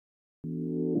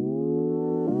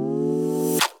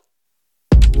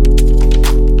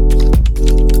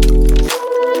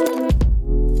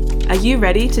you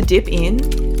ready to dip in?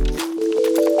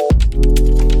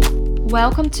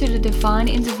 Welcome to the Divine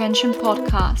Intervention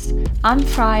Podcast. I'm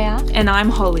Freya. And I'm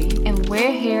Holly. And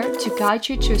we're here to guide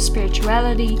you through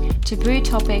spirituality, taboo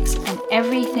topics, and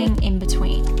everything in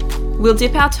between. We'll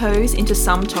dip our toes into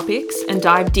some topics and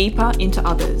dive deeper into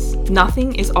others.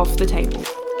 Nothing is off the table.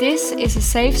 This is a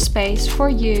safe space for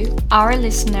you, our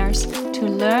listeners, to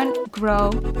learn, grow,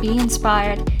 be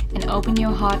inspired, and open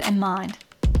your heart and mind.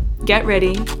 Get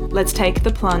ready, let's take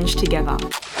the plunge together.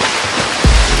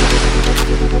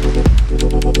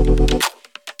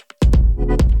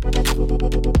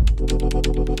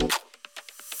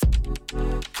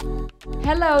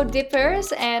 Hello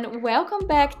dippers, and welcome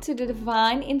back to the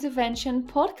Divine Intervention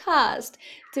Podcast.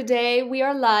 Today we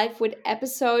are live with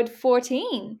episode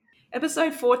 14.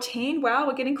 Episode 14, wow,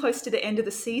 we're getting close to the end of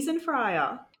the season,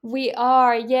 Freya. We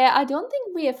are, yeah, I don't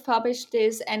think we have published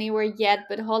this anywhere yet,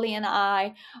 but Holly and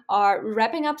I are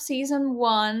wrapping up season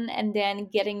 1 and then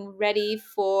getting ready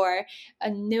for a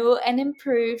new and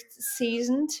improved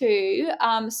season 2.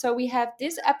 So we have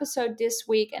this episode this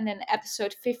week and then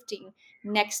episode 15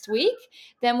 next week.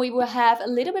 Then we will have a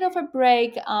little bit of a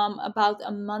break, about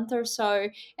a month or so,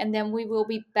 and then we will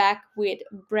be back with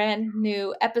brand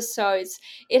new episodes.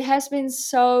 It has been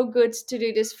so good to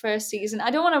do this first season. I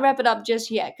don't want to wrap it up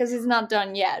just yet because it's not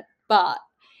done yet, but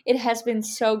it has been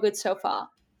so good so far.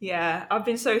 Yeah, I've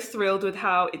been so thrilled with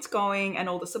how it's going and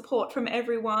all the support from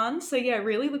everyone. So yeah,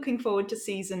 really looking forward to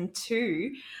season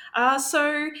 2.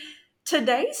 So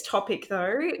today's topic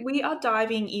though, we are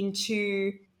diving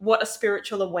into what a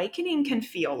spiritual awakening can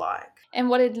feel like. And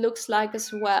what it looks like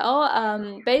as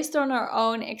well, based on our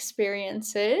own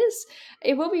experiences.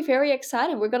 It will be very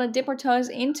exciting. We're going to dip our toes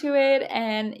into it.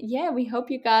 And yeah, we hope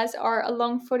you guys are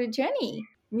along for the journey.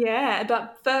 Yeah,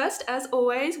 but first, as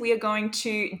always, we are going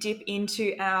to dip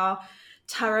into our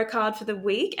tarot card for the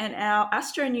week and our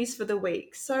astro news for the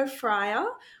week. So Freya,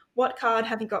 what card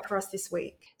have you got for us this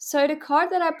week? So the card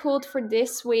that I pulled for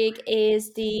this week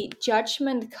is the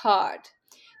Judgment card.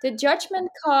 The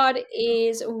Judgment card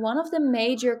is one of the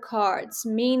major cards,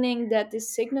 meaning that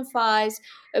this signifies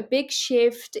a big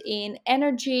shift in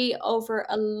energy over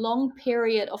a long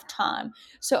period of time.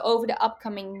 So over the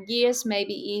upcoming years,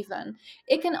 maybe even.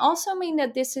 It can also mean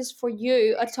that this is for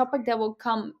you a topic that will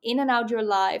come in and out your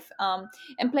life,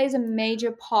 and plays a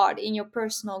major part in your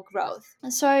personal growth.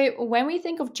 So when we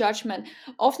think of judgment,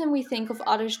 often we think of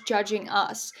others judging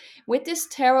us. With this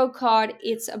tarot card,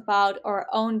 it's about our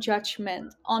own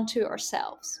judgment onto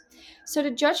ourselves. So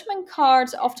the Judgment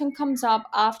cards often comes up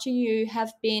after you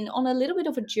have been on a little bit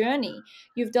of a journey.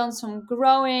 You've done some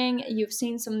growing, you've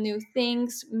seen some new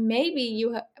things, maybe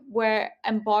you were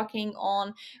embarking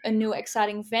on a new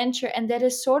exciting venture, and that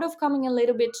is sort of coming a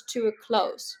little bit to a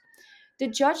close. The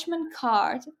Judgment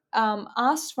card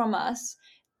asks from us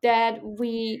that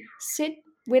we sit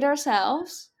with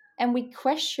ourselves and we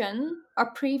question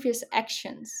our previous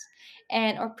actions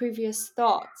and our previous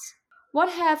thoughts. What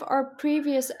have our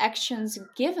previous actions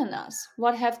given us?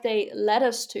 What have they led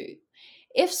us to?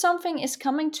 If something is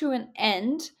coming to an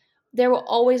end, there will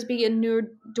always be a new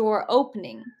door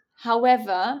opening.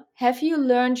 However, have you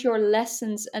learned your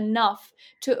lessons enough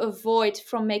to avoid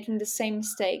from making the same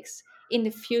mistakes in the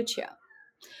future?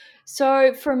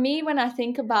 So for me, when I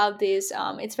think about this,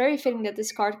 it's very fitting that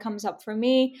this card comes up for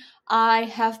me. I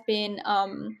have been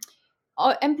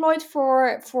employed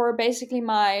for basically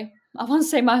I want to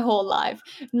say my whole life,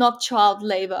 not child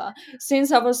labor.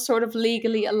 Since I was sort of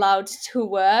legally allowed to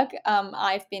work,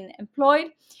 I've been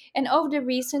employed. And over the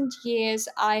recent years,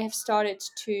 I have started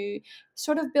to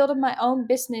sort of build up my own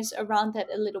business around that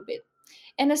a little bit.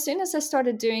 And as soon as I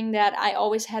started doing that, I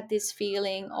always had this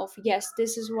feeling of, yes,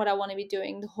 this is what I want to be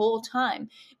doing the whole time.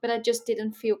 But I just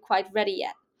didn't feel quite ready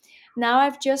yet. Now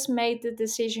I've just made the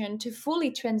decision to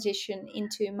fully transition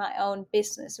into my own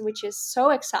business, which is so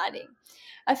exciting.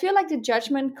 I feel like the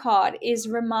Judgment card is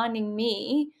reminding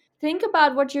me, think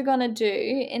about what you're going to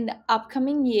do in the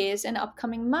upcoming years and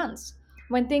upcoming months.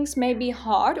 When things may be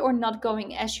hard or not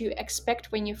going as you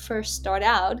expect when you first start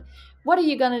out, what are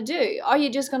you going to do? Are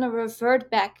you just going to revert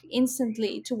back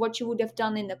instantly to what you would have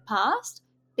done in the past,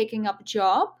 picking up a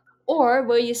job? Or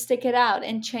will you stick it out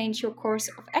and change your course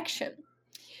of action?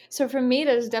 So for me,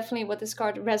 that is definitely what this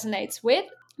card resonates with.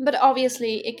 But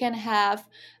obviously, it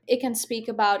can speak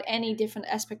about any different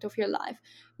aspect of your life.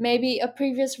 Maybe a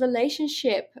previous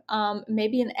relationship,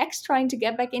 maybe an ex trying to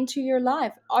get back into your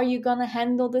life. Are you gonna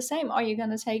handle the same? Are you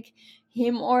gonna take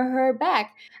him or her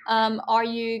back? Are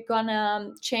you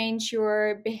gonna change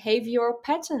your behavioral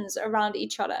patterns around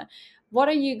each other? What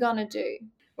are you gonna do?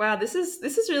 Wow, this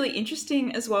is really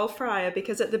interesting as well, Freya,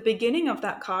 because at the beginning of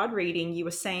that card reading, you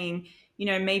were saying,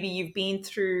 maybe you've been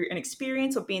through an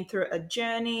experience or been through a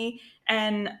journey.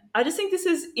 And I just think this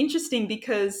is interesting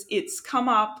because it's come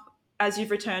up as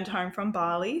you've returned home from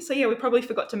Bali. So yeah, we probably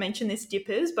forgot to mention this,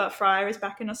 Dippers, but Freya is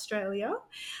back in Australia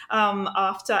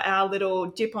after our little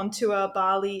dip on tour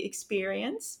Bali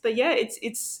experience. But yeah,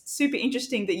 it's super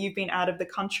interesting that you've been out of the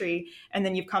country and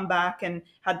then you've come back and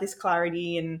had this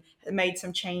clarity and made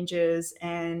some changes,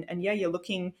 and yeah, you're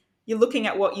looking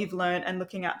at what you've learned and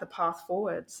looking at the path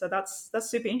forward. So that's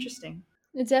super interesting.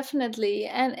 Definitely.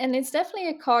 And it's definitely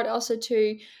a card also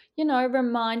to,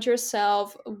 remind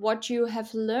yourself what you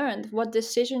have learned, what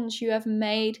decisions you have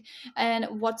made, and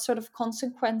what sort of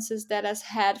consequences that has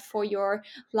had for your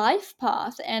life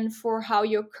path and for how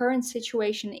your current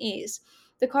situation is.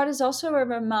 The card is also a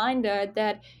reminder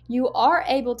that you are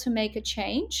able to make a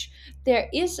change. There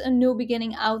is a new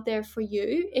beginning out there for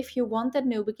you. If you want that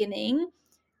new beginning,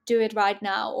 do it right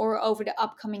now or over the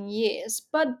upcoming years.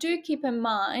 But do keep in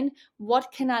mind,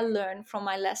 what can I learn from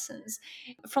my lessons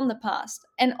from the past?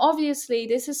 And obviously,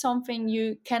 this is something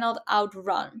you cannot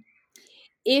outrun.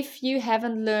 If you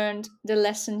haven't learned the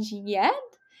lessons yet,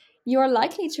 you're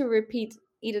likely to repeat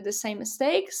either the same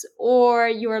mistakes, or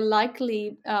you're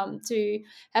likely to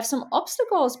have some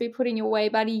obstacles be put in your way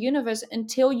by the universe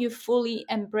until you fully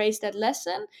embrace that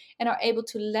lesson and are able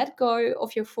to let go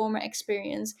of your former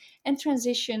experience and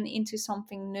transition into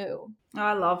something new.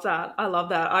 I love that. I love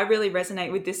that. I really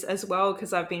resonate with this as well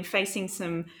because I've been facing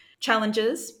some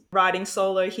challenges riding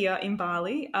solo here in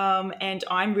Bali. And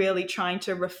I'm really trying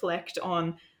to reflect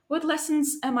on what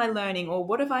lessons am I learning or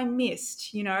what have I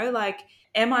missed? Like,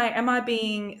 am I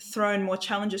being thrown more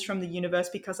challenges from the universe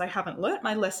because I haven't learnt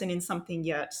my lesson in something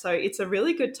yet? So it's a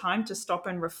really good time to stop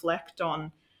and reflect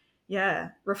on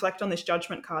this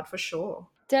judgment card for sure.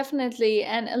 Definitely.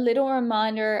 And a little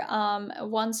reminder,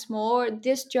 once more,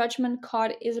 this judgment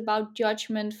card is about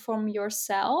judgment from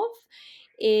yourself.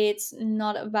 It's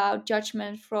not about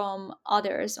judgment from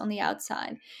others on the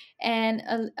outside. And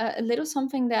a little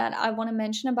something that I want to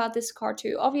mention about this card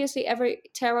too. Obviously, every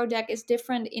tarot deck is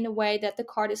different in a way that the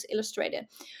card is illustrated.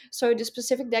 So the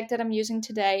specific deck that I'm using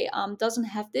today doesn't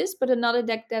have this, but another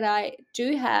deck that I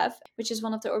do have, which is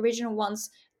one of the original ones,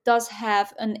 does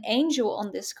have an angel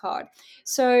on this card.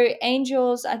 So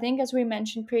angels, I think as we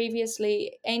mentioned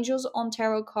previously, angels on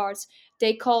tarot cards,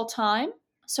 they call time.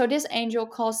 So this angel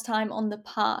calls time on the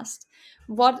past.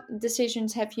 What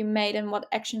decisions have you made and what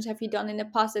actions have you done in the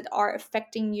past that are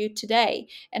affecting you today?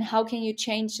 And how can you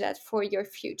change that for your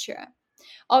future?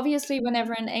 Obviously,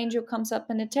 whenever an angel comes up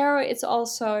in the tarot, it's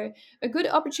also a good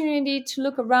opportunity to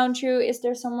look around you. Is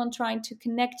there someone trying to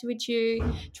connect with you,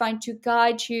 trying to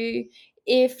guide you?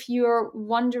 If you're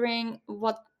wondering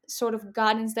what sort of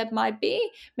guidance that might be,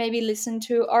 maybe listen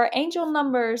to our angel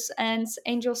numbers and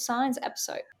angel signs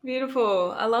episode.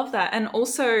 Beautiful. I love that. And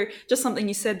also, just something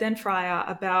you said then, Freya,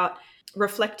 about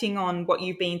reflecting on what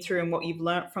you've been through and what you've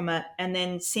learnt from it, and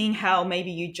then seeing how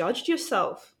maybe you judged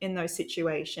yourself in those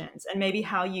situations, and maybe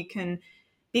how you can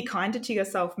be kinder to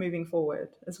yourself moving forward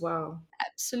as well.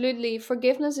 Absolutely,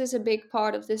 forgiveness is a big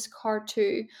part of this card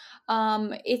too.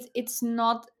 It's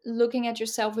not looking at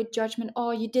yourself with judgment.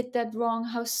 Oh, you did that wrong.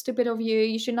 How stupid of you.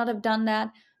 You should not have done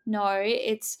that. No,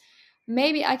 it's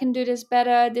maybe I can do this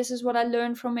better. This is what I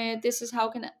learned from it. This is how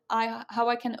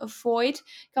I can avoid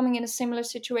coming in a similar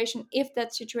situation if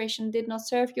that situation did not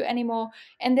serve you anymore.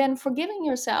 And then forgiving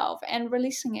yourself and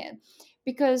releasing it,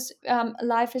 because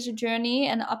life is a journey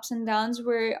and ups and downs.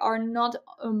 We are not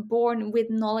born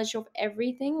with knowledge of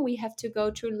everything. We have to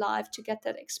go through life to get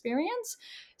that experience.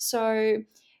 So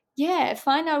yeah,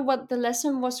 find out what the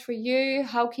lesson was for you.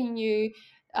 How can you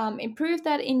improve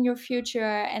that in your future,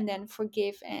 and then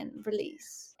forgive and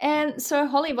release. And so,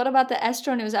 Holly, what about the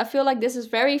astro news? I feel like this is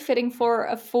very fitting for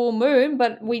a full moon,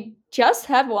 but we just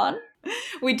had one.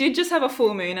 We did just have a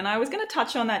full moon, and I was going to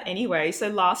touch on that anyway. So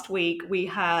last week we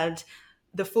had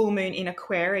the full moon in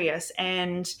Aquarius,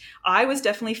 and I was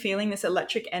definitely feeling this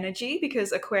electric energy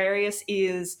because Aquarius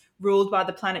is ruled by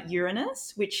the planet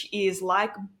Uranus, which is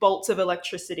like bolts of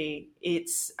electricity.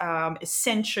 It's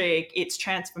eccentric, it's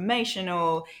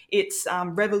transformational, it's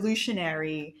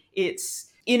revolutionary, it's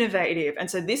innovative.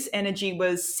 And so this energy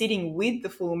was sitting with the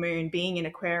full moon being in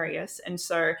Aquarius. And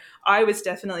so I was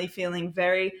definitely feeling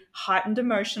very heightened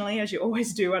emotionally, as you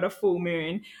always do at a full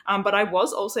moon. But I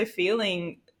was also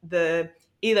feeling the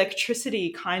electricity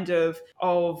kind of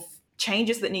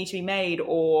changes that need to be made,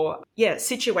 or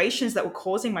situations that were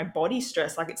causing my body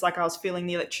stress. Like, it's like I was feeling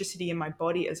the electricity in my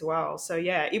body as well. So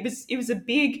it was a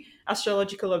big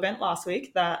astrological event last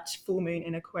week, that full moon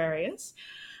in Aquarius.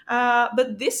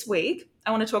 But this week,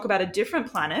 I want to talk about a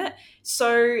different planet.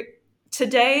 So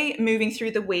today, moving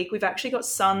through the week, we've actually got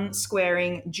Sun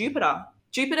squaring Jupiter.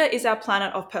 Jupiter is our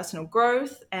planet of personal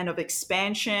growth and of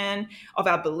expansion, of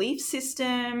our belief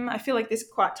system. I feel like this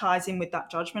quite ties in with that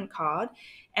judgment card.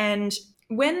 And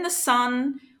when the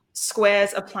Sun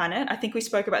squares a planet, I think we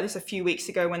spoke about this a few weeks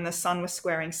ago when the Sun was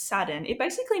squaring Saturn, it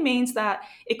basically means that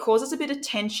it causes a bit of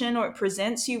tension, or it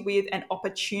presents you with an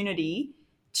opportunity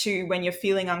to, when you're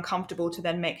feeling uncomfortable, to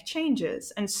then make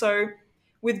changes. And so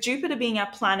with Jupiter being our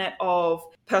planet of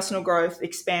personal growth,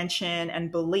 expansion,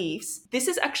 and beliefs, this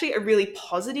is actually a really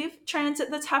positive transit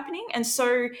that's happening. And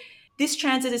so this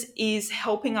transit is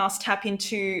helping us tap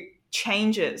into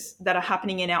changes that are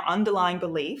happening in our underlying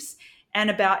beliefs and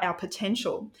about our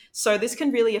potential. So this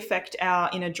can really affect our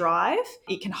inner drive.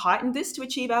 It can heighten this to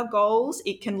achieve our goals.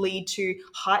 It can lead to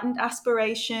heightened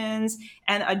aspirations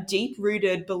and a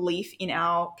deep-rooted belief in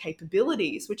our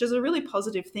capabilities, which is a really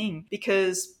positive thing,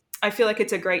 because I feel like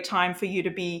it's a great time for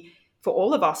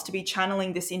all of us to be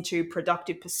channeling this into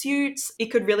productive pursuits. It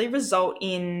could really result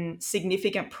in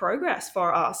significant progress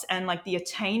for us and like the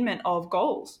attainment of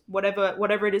goals,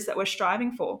 whatever it is that we're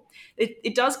striving for.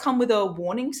 It does come with a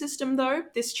warning system though,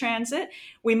 this transit.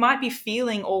 We might be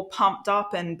feeling all pumped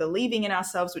up and believing in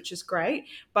ourselves, which is great,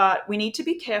 but we need to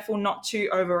be careful not to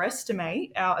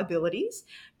overestimate our abilities,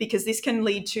 because this can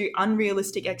lead to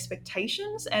unrealistic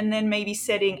expectations and then maybe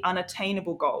setting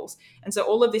unattainable goals. And so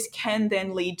all of this can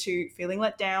then lead to feeling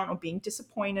let down or being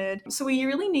disappointed. So we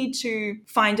really need to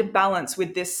find a balance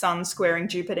with this Sun squaring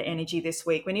Jupiter energy this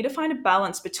week. We need to find a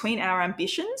balance between our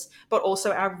ambitions, but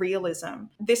also our realism.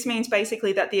 This means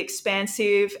basically that the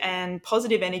expansive and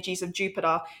positive energies of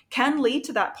Jupiter can lead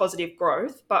to that positive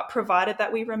growth, but provided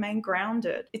that we remain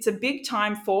grounded. It's a big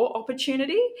time for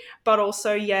opportunity, but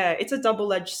also, it's a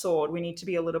double-edged sword. We need to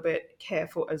be a little bit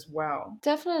careful as well.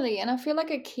 Definitely. And I feel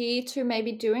like a key to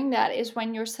maybe doing that is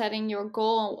when you're setting your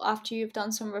goal after you've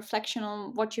done some reflection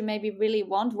on what you maybe really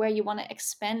want, where you want to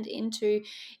expand into,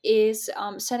 is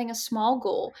setting a small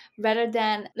goal rather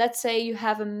than, let's say, you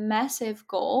have a massive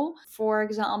goal, for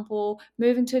example,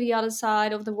 moving to the other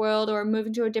side of the world or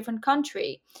moving to a different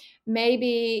country.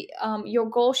 Maybe your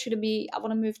goal should be, I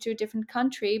want to move to a different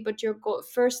country, but your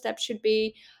first step should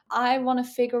be, I want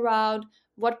to figure out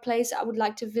what place I would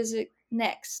like to visit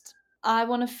next. I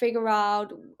want to figure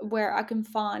out where I can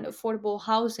find affordable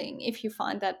housing if you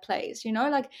find that place.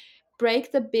 Like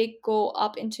break the big goal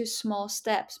up into small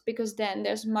steps, because then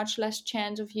there's much less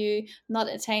chance of you not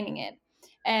attaining it,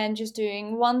 and just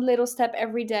doing one little step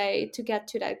every day to get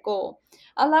to that goal.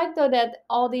 I like though that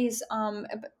all these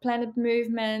planet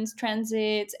movements,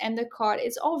 transits, and the card,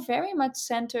 it's all very much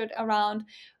centered around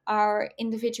our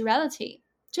individuality,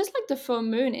 just like the full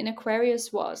moon in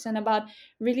Aquarius was, and about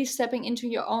really stepping into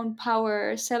your own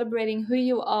power, celebrating who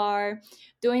you are,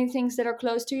 doing things that are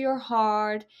close to your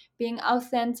heart, being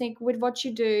authentic with what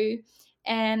you do.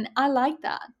 And I like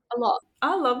that a lot.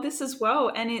 I love this as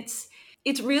well. And it's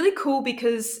really cool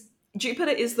because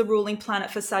Jupiter is the ruling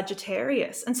planet for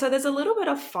Sagittarius. And so there's a little bit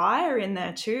of fire in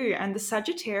there too. And the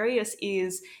Sagittarius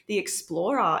is the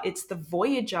explorer, it's the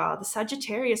voyager. The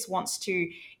Sagittarius wants to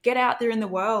get out there in the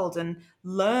world and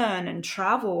learn and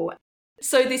travel.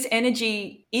 So this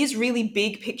energy is really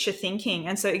big picture thinking.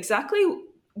 And so exactly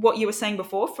what you were saying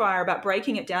before, Fire, about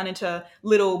breaking it down into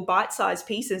little bite-sized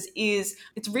pieces,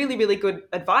 it's really, really good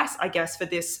advice, I guess, for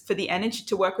the energy,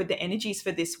 to work with the energies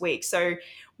for this week. So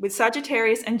with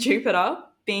Sagittarius and Jupiter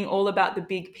being all about the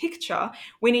big picture,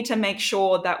 we need to make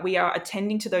sure that we are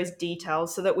attending to those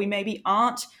details so that we maybe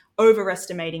aren't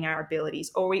overestimating our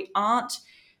abilities, or we aren't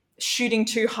shooting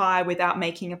too high without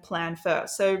making a plan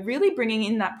first. So really bringing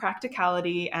in that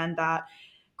practicality and that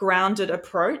grounded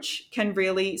approach can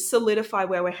really solidify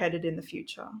where we're headed in the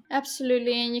future.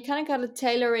 Absolutely, and you kind of got to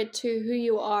tailor it to who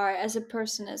you are as a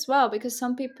person as well, because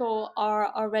some people are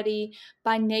already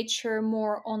by nature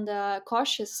more on the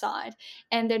cautious side,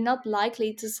 and they're not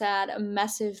likely to set a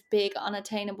massive, big,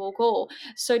 unattainable goal.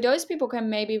 So those people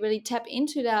can maybe really tap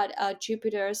into that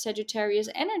Jupiter Sagittarius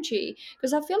energy,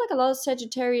 because I feel like a lot of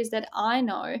Sagittarius that I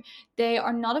know, they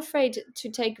are not afraid to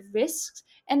take risks,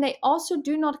 and they also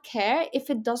do not care if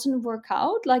it doesn't work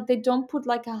out. Like they don't put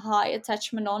like a high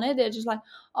attachment on it. They're just like,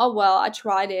 oh well, I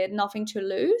tried it, nothing to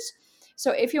lose.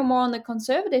 So if you're more on the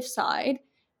conservative side,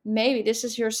 maybe this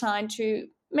is your sign to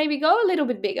maybe go a little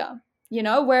bit bigger.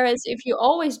 Whereas if you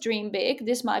always dream big,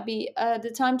 this might be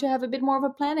the time to have a bit more of a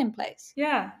plan in place.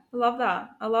 Yeah, I love that.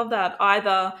 I love that.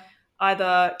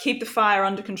 Either keep the fire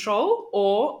under control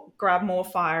or grab more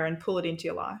fire and pull it into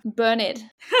your life. Burn it.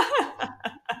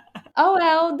 Oh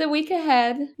well, the week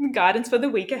ahead. Guidance for the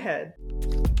week ahead.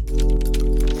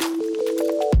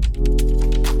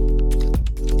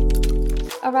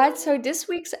 All right, so this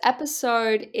week's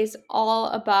episode is all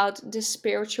about the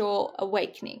spiritual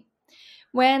awakening.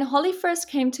 When Holly first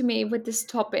came to me with this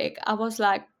topic, I was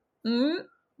like,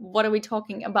 what are we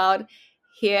talking about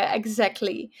here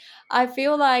exactly? I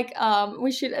feel like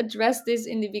we should address this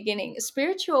in the beginning.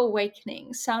 Spiritual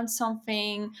awakening sounds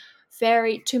something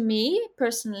very, to me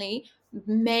personally,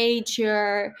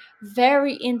 major,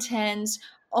 very intense,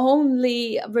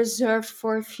 only reserved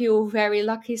for a few very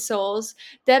lucky souls.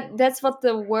 That's what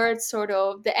the word sort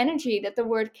of, the energy that the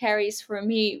word carries for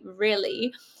me,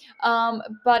 really.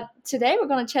 But today we're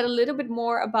going to chat a little bit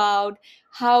more about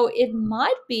how it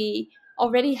might be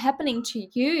already happening to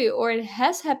you, or it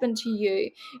has happened to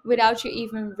you without you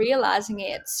even realizing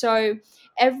it. So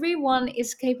everyone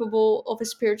is capable of a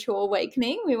spiritual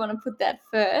awakening. We want to put that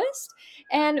first.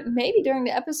 And maybe during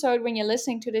the episode when you're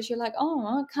listening to this, you're like,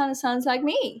 oh, it kind of sounds like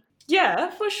me. Yeah,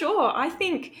 for sure. I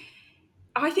think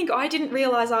I didn't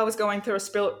realize I was going through a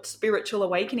spiritual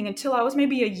awakening until I was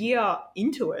maybe a year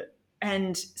into it.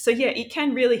 And so yeah, it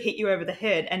can really hit you over the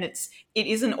head, and it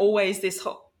isn't always this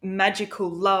magical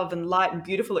love and light and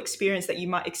beautiful experience that you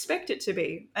might expect it to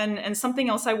be. And something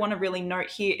else I want to really note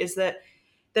here is that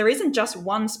there isn't just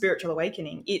one spiritual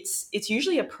awakening. It's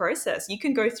usually a process. You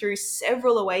can go through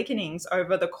several awakenings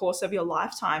over the course of your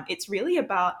lifetime. It's really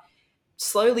about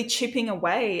slowly chipping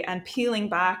away and peeling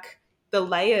back the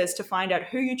layers to find out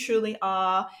who you truly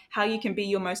are, how you can be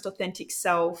your most authentic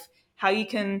self, how you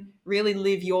can really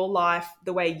live your life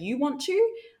the way you want to.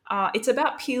 It's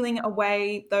about peeling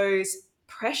away those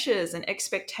pressures and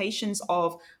expectations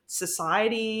of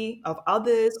society, of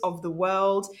others, of the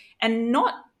world, and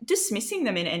not dismissing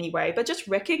them in any way, but just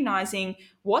recognizing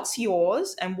what's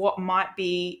yours and what might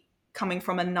be coming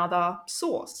from another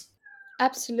source.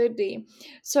 Absolutely.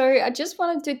 So I just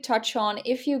wanted to touch on,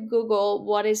 if you Google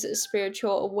what is a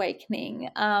spiritual awakening,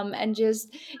 and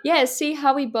just, yeah, see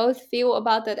how we both feel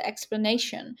about that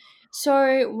explanation.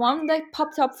 So one that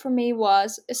popped up for me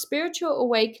was, a spiritual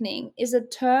awakening is a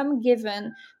term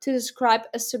given to describe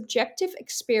a subjective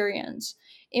experience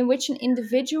in which an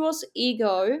individual's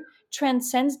ego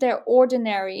transcends their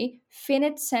ordinary,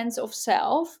 finite sense of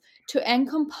self to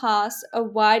encompass a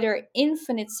wider,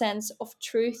 infinite sense of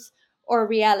truth or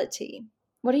reality.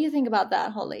 What do you think about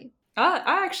that, Holly? I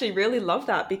actually really love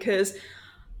that because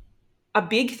a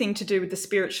big thing to do with the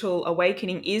spiritual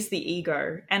awakening is the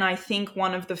ego. And I think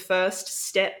one of the first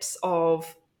steps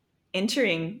of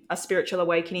entering a spiritual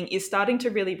awakening is starting to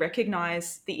really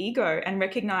recognize the ego and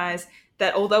recognize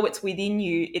that although it's within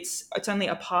you, it's only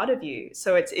a part of you.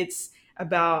 So it's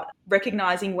about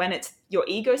recognizing when it's your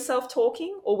ego self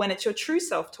talking or when it's your true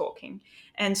self talking.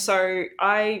 And so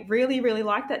I really, really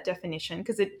like that definition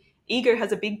because it ego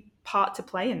has a big part to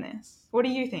play in this. What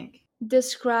do you think?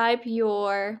 Describe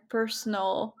your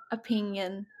personal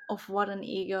opinion of what an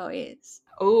ego is.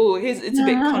 Oh, it's a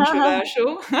bit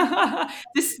controversial.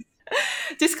 This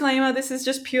disclaimer: this is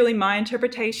just purely my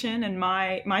interpretation and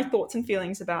my thoughts and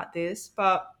feelings about this.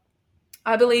 But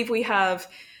I believe we have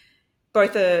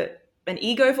both an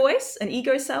ego voice, an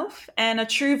ego self, and a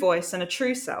true voice and a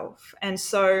true self. And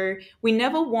so we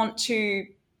never want to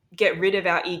get rid of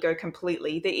our ego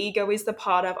completely. The ego is the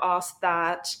part of us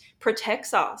that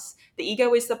protects us. The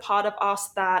ego is the part of us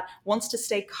that wants to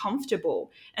stay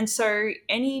comfortable. And so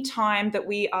any time that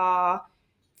we are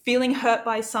feeling hurt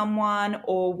by someone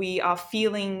or we are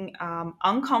feeling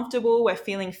uncomfortable, we're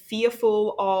feeling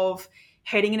fearful of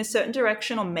heading in a certain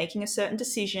direction or making a certain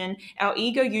decision, our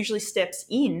ego usually steps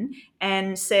in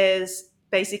and says,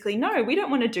 basically, no, we don't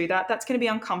want to do that. That's going to be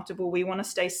uncomfortable. We want to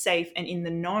stay safe and in the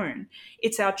known.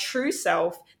 It's our true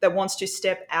self that wants to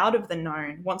step out of the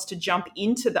known, wants to jump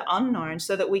into the unknown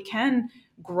so that we can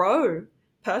grow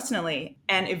personally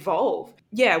and evolve.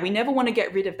 Yeah, we never want to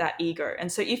get rid of that ego.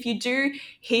 And so if you do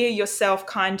hear yourself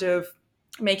kind of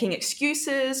making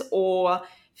excuses or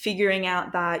figuring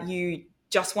out that you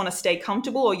just want to stay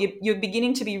comfortable or you're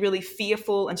beginning to be really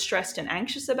fearful and stressed and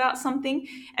anxious about something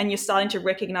and you're starting to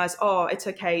recognize, oh, it's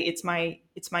okay, it's my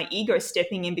ego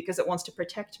stepping in because it wants to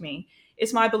protect me.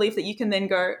 It's my belief that you can then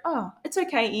go, oh, it's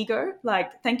okay, ego,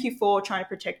 like, thank you for trying to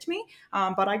protect me,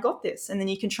 but I got this. And then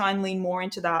you can try and lean more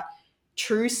into that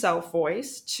true self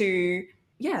voice to,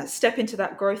 yeah, step into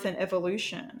that growth and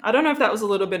evolution. I don't know if that was a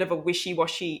little bit of a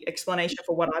wishy-washy explanation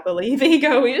for what I believe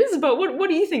ego is, but what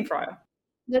do you think, Fryer?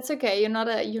 That's okay. You're not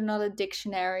a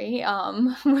dictionary.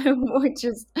 We're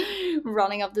just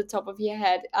running off the top of your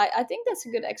head. I think that's a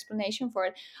good explanation for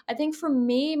it. I think for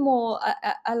me, more,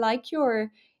 I like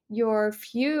your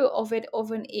view of it,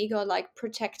 of an ego like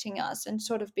protecting us and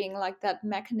sort of being like that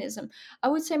mechanism. I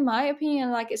would say my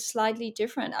opinion like is slightly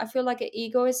different. I feel like an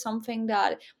ego is something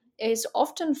that is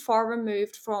often far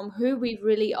removed from who we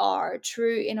really are,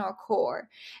 true in our core.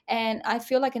 And I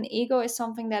feel like an ego is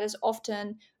something that is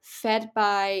often fed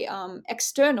by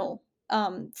external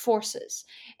forces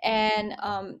and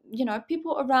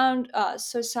people around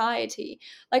society.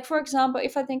 Like, for example,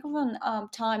 if I think of an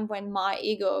time when my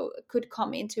ego could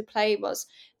come into play, was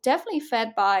definitely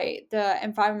fed by the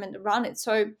environment around it.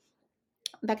 So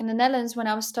back in the Netherlands, when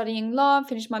I was studying law and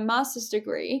finished my master's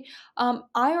degree, I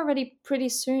already pretty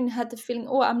soon had the feeling,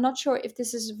 oh, I'm not sure if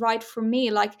this is right for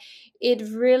me. Like, it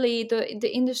really,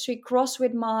 the industry crossed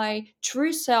with my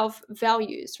true self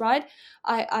values, right?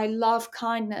 I love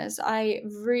kindness. I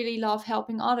really love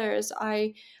helping others.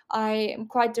 I am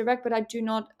quite direct, but I do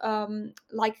not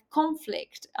like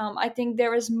conflict. I think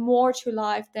there is more to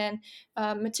life than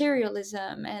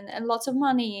materialism and lots of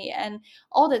money and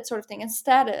all that sort of thing, and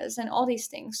status and all these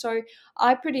things. So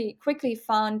I pretty quickly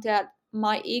found that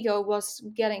my ego was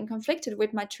getting conflicted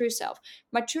with my true self.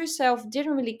 My true self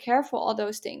didn't really care for all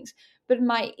those things, but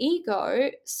my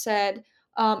ego said,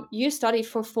 you studied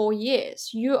for 4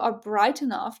 years. You are bright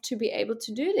enough to be able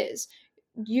to do this.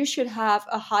 You should have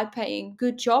a high paying,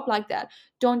 good job like that.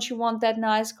 Don't you want that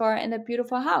nice car and a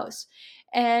beautiful house?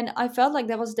 And I felt like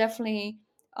that was definitely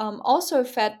also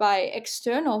fed by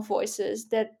external voices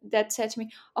that said to me,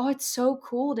 "Oh, it's so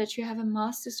cool that you have a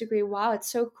master's degree. Wow,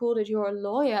 it's so cool that you're a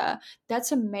lawyer.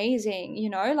 That's amazing."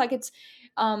 Like it's.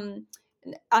 Um,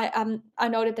 I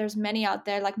know that there's many out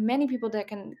there, like many people that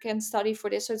can study for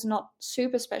this, so it's not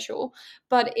super special,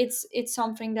 but it's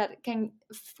something that can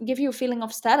give you a feeling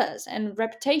of status and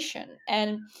reputation.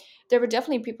 And there were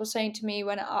definitely people saying to me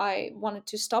when I wanted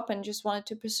to stop and just wanted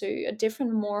to pursue a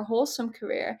different, more wholesome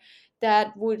career,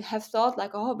 that would have thought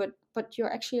like, oh, but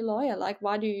you're actually a lawyer, like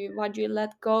why do you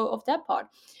let go of that part?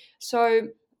 So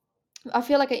I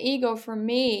feel like an ego for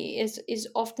me is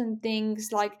often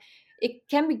things like, it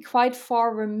can be quite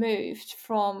far removed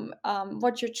from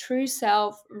what your true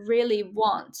self really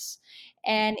wants,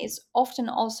 and it's often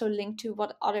also linked to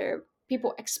what other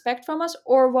people expect from us,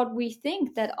 or what we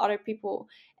think that other people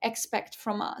expect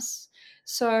from us.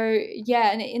 So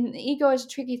yeah, and ego is a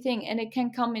tricky thing, and it can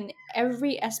come in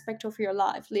every aspect of your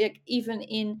life, like even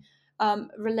in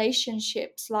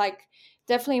relationships. Like,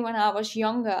 definitely when I was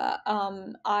younger,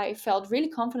 I felt really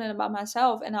confident about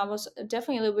myself, and I was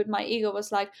definitely a little bit. My ego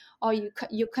was like, "Oh,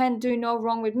 you can't do no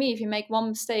wrong with me. If you make one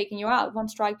mistake and you're out, one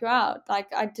strike you're out.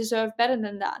 Like, I deserve better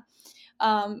than that."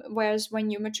 Whereas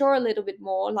when you mature a little bit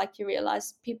more, like, you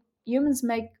realize humans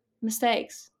make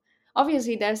mistakes.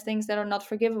 Obviously, there's things that are not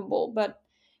forgivable, but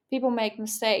people make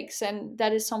mistakes, and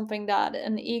that is something that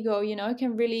an ego,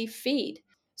 can really feed.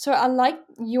 So I like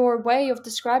your way of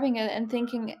describing it and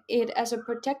thinking it as a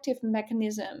protective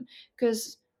mechanism,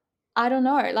 because I don't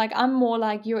know, like, I'm more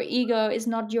like, your ego is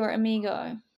not your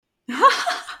amigo.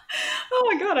 Oh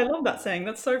my God, I love that saying.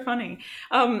 That's so funny.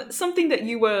 Something that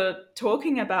you were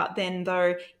talking about then,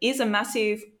 though, is a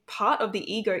massive part of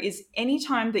the ego is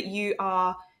anytime that you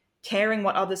are caring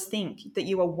what others think, that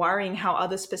you are worrying how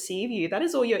others perceive you, that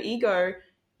is all your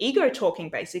ego talking,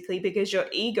 basically, because your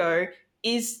ego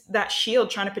is that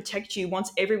shield trying to protect you,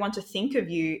 wants everyone to think of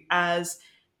you as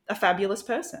a fabulous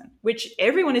person, which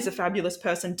everyone is a fabulous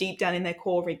person deep down in their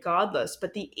core, regardless.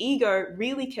 But the ego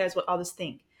really cares what others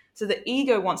think. So the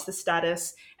ego wants the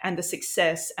status and the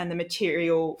success and the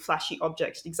material, flashy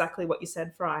objects, exactly what you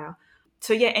said, Freya.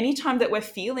 So yeah, anytime that we're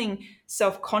feeling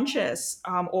self-conscious,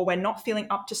 or we're not feeling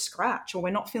up to scratch, or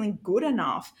we're not feeling good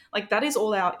enough, like, that is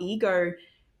all our ego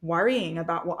worrying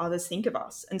about what others think of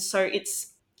us. And so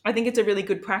I think it's a really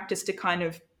good practice to kind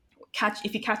of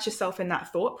if you catch yourself in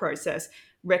that thought process,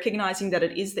 recognizing that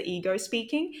it is the ego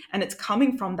speaking, and it's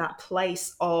coming from that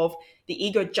place of the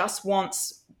ego just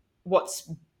wants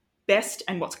what's best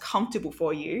and what's comfortable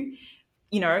for you,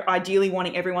 ideally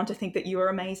wanting everyone to think that you are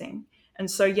amazing. And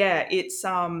so yeah, it's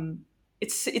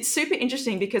super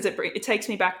interesting because it takes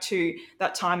me back to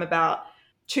that time about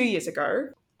 2 years ago.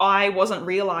 I wasn't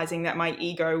realizing that my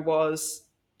ego was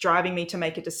driving me to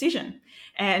make a decision.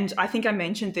 And I think I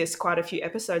mentioned this quite a few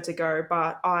episodes ago,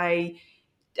 but I,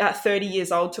 at 30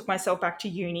 years old, took myself back to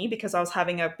uni because I was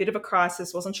having a bit of a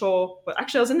crisis, wasn't sure. Well,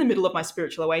 actually, I was in the middle of my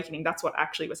spiritual awakening. That's what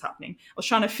actually was happening. I was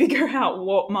trying to figure out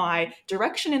what my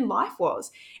direction in life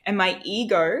was. And my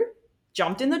ego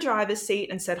jumped in the driver's seat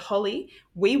and said, Holly,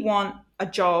 we want a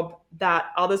job that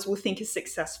others will think is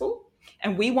successful.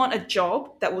 And we want a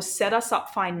job that will set us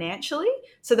up financially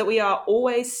so that we are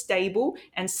always stable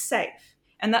and safe.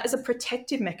 And that is a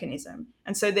protective mechanism.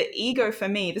 And so the ego, for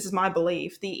me, this is my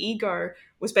belief, the ego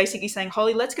was basically saying,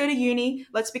 Holly, let's go to uni,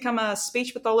 let's become a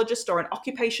speech pathologist or an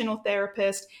occupational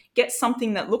therapist, get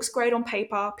something that looks great on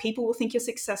paper, people will think you're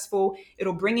successful,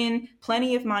 it'll bring in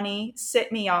plenty of money,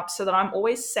 set me up so that I'm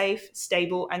always safe,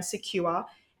 stable, and secure,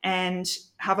 and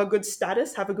have a good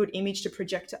status, have a good image to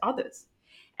project to others.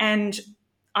 And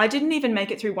I didn't even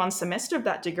make it through one semester of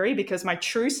that degree because my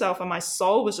true self and my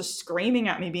soul was just screaming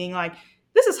at me, being like,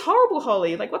 this is horrible,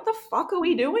 Holly. Like, what the fuck are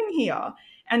we doing here?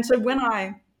 And so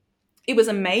it was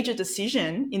a major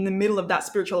decision in the middle of that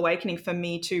spiritual awakening for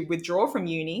me to withdraw from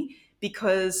uni,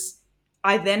 because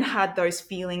I then had those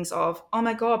feelings of, oh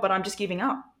my God, but I'm just giving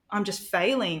up. I'm just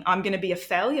failing. I'm going to be a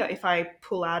failure if I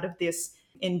pull out of this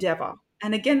endeavor.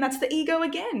 And again, that's the ego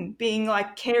again, being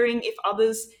like caring if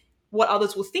others, what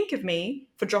others will think of me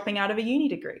for dropping out of a uni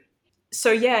degree.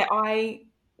 So yeah,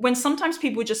 when sometimes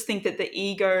people just think that the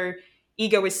ego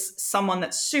is someone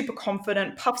that's super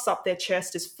confident, puffs up their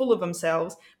chest, is full of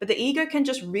themselves, but the ego can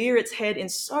just rear its head in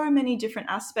so many different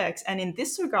aspects. And in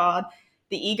this regard,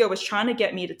 the ego was trying to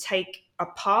get me to take a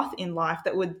path in life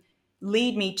that would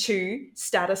lead me to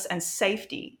status and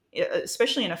safety,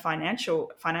 especially in a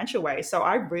financial way. So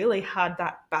I really had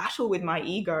that battle with my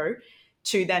ego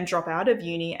to then drop out of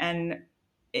uni and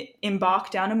embark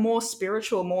down a more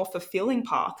spiritual, more fulfilling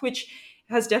path, which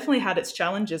has definitely had its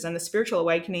challenges. And the spiritual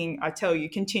awakening, I tell you,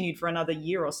 continued for another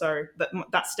year or so.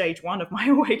 That's stage one of my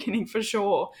awakening for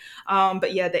sure.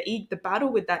 But yeah, the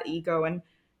battle with that ego and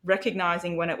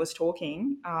recognizing when it was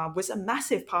talking was a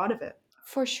massive part of it.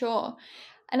 For sure.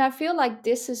 And I feel like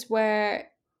this is where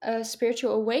a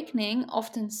spiritual awakening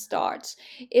often starts,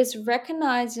 is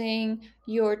recognizing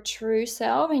your true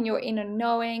self and your inner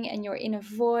knowing and your inner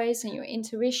voice and your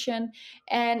intuition,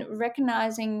 and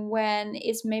recognizing when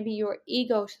it's maybe your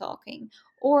ego talking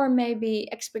or maybe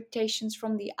expectations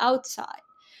from the outside.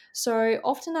 So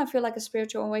often I feel like a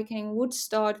spiritual awakening would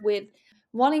start with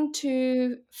wanting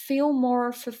to feel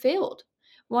more fulfilled,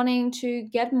 wanting to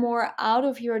get more out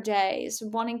of your days,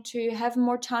 wanting to have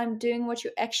more time doing what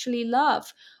you actually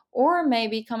love, or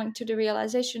maybe coming to the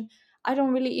realization, I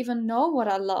don't really even know what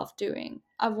I love doing.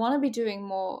 I want to be doing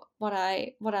more what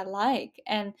I like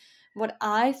and what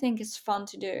I think is fun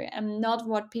to do, and not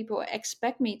what people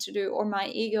expect me to do or my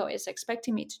ego is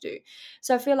expecting me to do.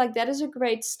 So I feel like that is a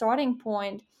great starting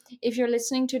point. If you're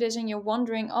listening to this and you're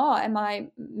wondering, oh, am I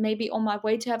maybe on my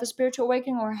way to have a spiritual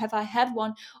awakening, or have I had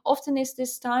one? Often is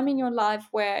this time in your life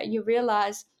where you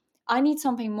realize, I need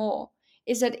something more.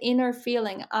 Is that inner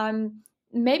feeling,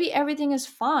 maybe everything is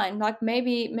fine, like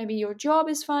maybe your job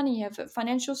is fine, you have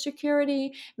financial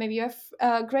security, maybe you have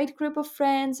a great group of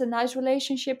friends, a nice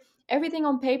relationship, everything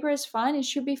on paper is fine, it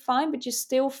should be fine, but you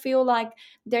still feel like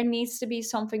there needs to be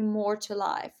something more to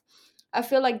life. I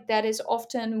feel like that is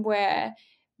often where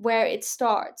it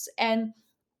starts. And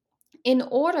in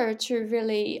order to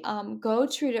really go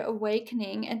through the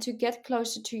awakening and to get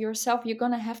closer to yourself, you're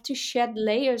going to have to shed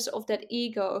layers of that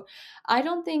ego. I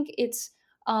don't think it's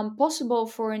possible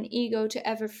for an ego to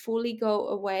ever fully go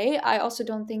away. I also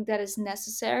don't think that is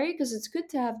necessary, because it's good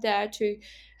to have there to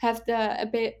have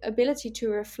the ability to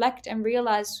reflect and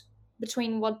realize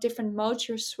between what different modes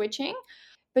you're switching.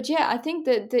 But yeah, I think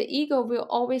that the ego will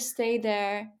always stay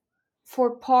there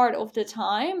for part of the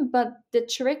time. But the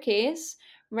trick is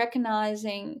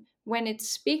recognizing when it's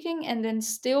speaking and then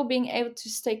still being able to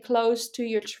stay close to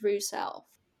your true self.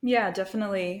 Yeah,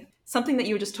 definitely. Something that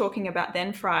you were just talking about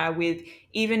then, Freya, with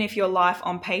even if your life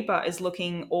on paper is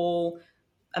looking all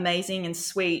amazing and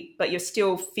sweet, but you're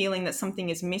still feeling that something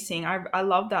is missing. I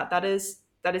love that. That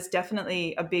is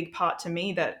definitely a big part to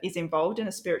me that is involved in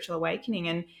a spiritual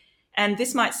awakening. And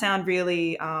this might sound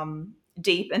really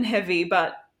deep and heavy,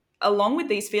 but along with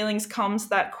these feelings comes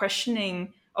that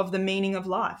questioning of the meaning of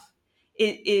life.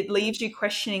 It leaves you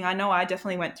questioning. I know I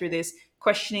definitely went through this,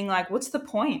 questioning like, what's the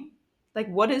point? Like,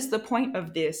 what is the point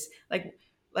of this? Like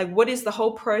what is the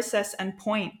whole process and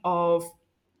point of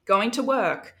going to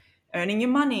work, earning your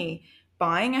money,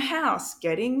 buying a house,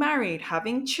 getting married,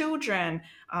 having children,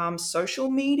 social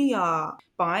media,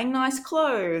 buying nice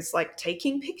clothes, like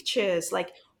taking pictures,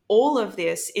 like all of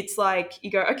this. It's like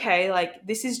you go, okay, like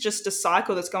this is just a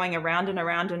cycle that's going around and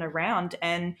around and around.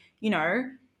 And,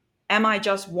 am I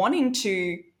just wanting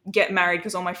to get married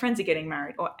because all my friends are getting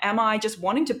married? Or am I just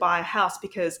wanting to buy a house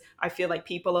because I feel like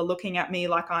people are looking at me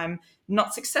like I'm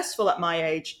not successful at my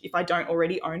age if I don't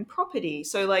already own property?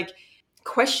 So, like,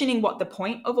 questioning what the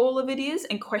point of all of it is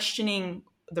and questioning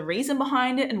the reason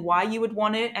behind it and why you would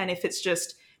want it, and if it's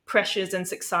just pressures and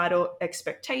societal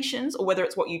expectations or whether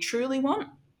it's what you truly want.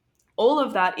 All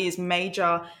of that is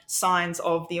major signs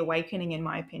of the awakening, in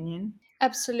my opinion.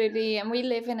 Absolutely. And we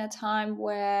live in a time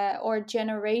where, or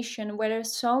generation, where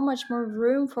there's so much more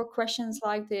room for questions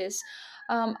like this.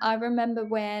 I remember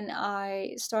when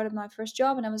I started my first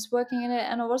job and I was working in it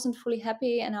and I wasn't fully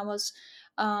happy. And I was,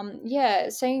 yeah,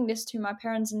 saying this to my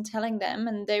parents and telling them,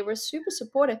 and they were super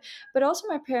supportive. But also,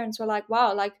 my parents were like,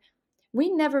 wow, like, we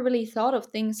never really thought of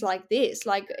things like this.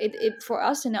 Like it for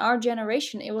us in our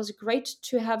generation, it was great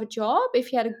to have a job.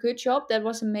 If you had a good job, that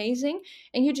was amazing,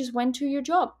 and you just went to your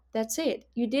job. That's it.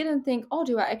 You didn't think, oh,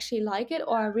 do I actually like it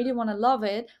or I really want to love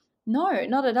it? No,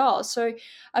 not at all. So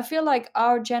I feel like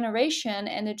our generation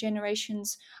and the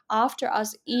generations after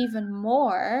us even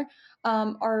more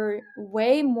are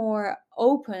way more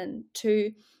open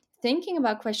to thinking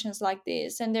about questions like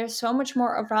this, and there's so much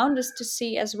more around us to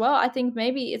see as well. I think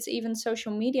maybe it's even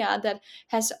social media that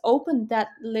has opened that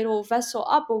little vessel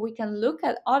up where we can look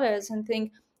at others and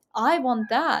think, I want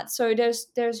that. So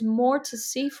there's more to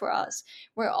see for us.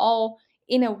 We're all,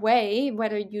 in a way,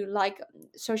 whether you like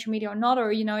social media or not,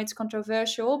 or it's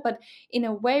controversial, but in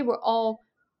a way we're all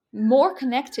more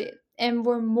connected and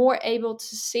we're more able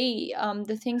to see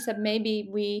the things that maybe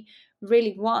we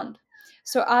really want.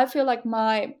 So I feel like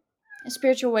my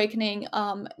spiritual awakening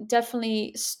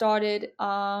definitely started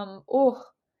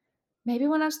maybe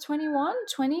when I was 21,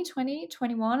 20, 20,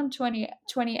 21. I'm 20,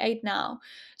 28 now.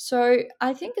 So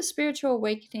I think a spiritual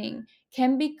awakening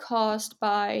can be caused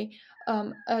by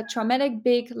a traumatic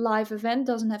big life event.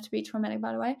 Doesn't have to be traumatic,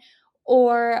 by the way.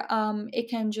 Or it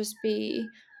can just be,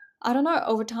 I don't know,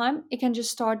 over time. It can just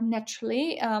start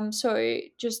naturally. So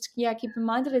just, yeah, keep in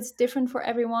mind that it's different for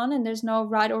everyone and there's no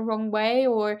right or wrong way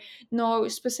or no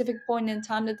specific point in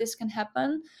time that this can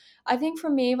happen. I think for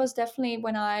me, it was definitely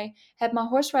when I had my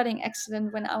horse riding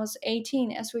accident when I was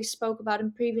 18, as we spoke about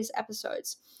in previous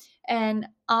episodes. And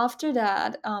after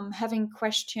that, having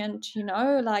questioned,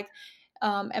 like,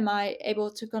 am I able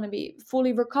to gonna be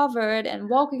fully recovered and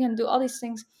walking and do all these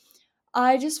things?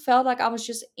 I just felt like I was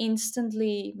just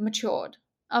instantly matured.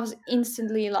 I was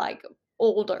instantly like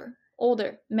older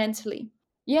mentally.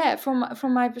 Yeah, from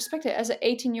my perspective as an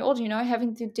 18-year-old,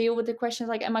 having to deal with the questions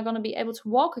like, am I going to be able to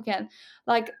walk again?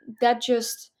 Like that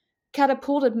just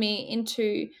catapulted me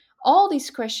into all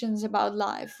these questions about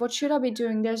life. What should I be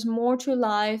doing? There's more to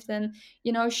life than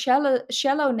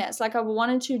shallowness. Like I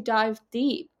wanted to dive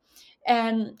deep.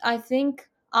 And I think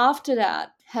after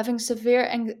that, having severe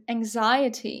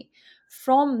anxiety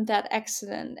from that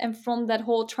accident and from that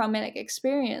whole traumatic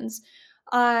experience,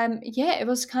 yeah, it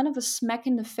was kind of a smack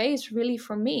in the face, really,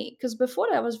 for me. Because before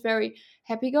that, I was very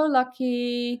happy go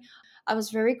lucky. I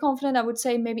was very confident. I would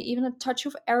say maybe even a touch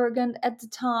of arrogant at the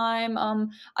time.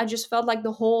 I just felt like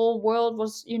the whole world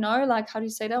was, like how do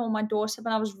you say that, on my doorstep,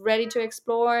 and I was ready to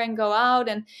explore and go out,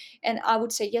 and I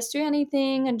would say yes to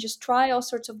anything and just try all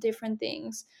sorts of different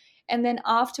things. And then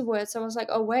afterwards, I was like,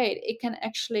 oh wait, it can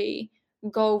actually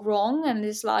go wrong, and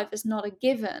this life is not a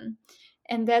given.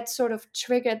 And that sort of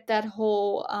triggered that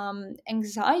whole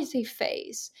anxiety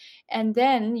phase. And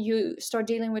then you start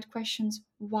dealing with questions: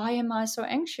 why am I so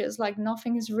anxious? Like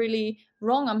nothing is really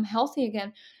wrong. I'm healthy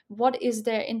again. What is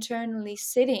there internally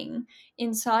sitting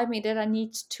inside me that I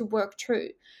need to work through?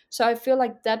 So I feel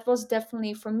like that was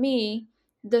definitely for me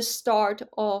the start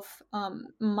of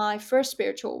my first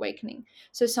spiritual awakening.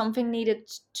 So something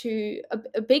needed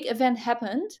a big event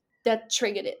happened that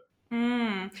triggered it.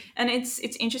 And it's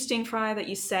interesting, Freya, that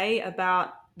you say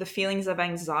about the feelings of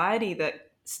anxiety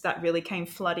that really came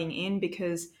flooding in,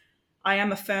 because I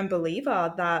am a firm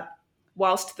believer that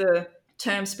whilst the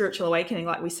term spiritual awakening,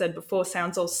 like we said before,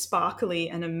 sounds all sparkly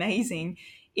and amazing,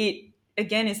 it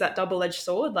again is that double-edged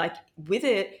sword. Like with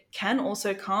it can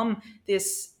also come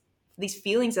these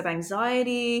feelings of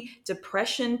anxiety,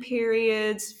 depression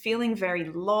periods, feeling very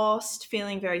lost,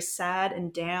 feeling very sad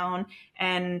and down.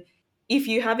 And if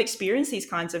you have experienced these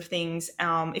kinds of things,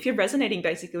 if you're resonating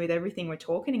basically with everything we're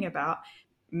talking about,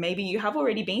 maybe you have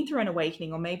already been through an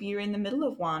awakening, or maybe you're in the middle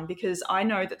of one, because I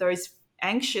know that those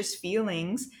anxious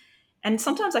feelings, and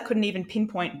sometimes I couldn't even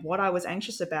pinpoint what I was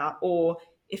anxious about, or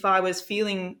if I was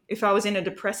in a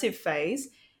depressive phase,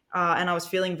 and I was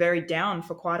feeling very down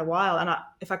for quite a while, and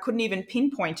if I couldn't even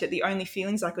pinpoint it, the only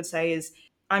feelings I could say is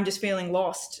I'm just feeling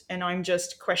lost and I'm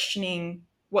just questioning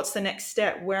what's the next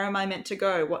step, where am I meant to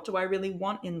go, what do I really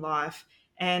want in life.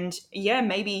 And yeah,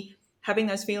 maybe having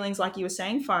those feelings like you were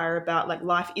saying, Fire, about like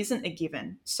life isn't a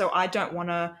given, so I don't want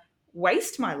to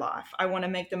waste my life, I want to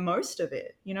make the most of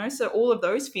it, so all of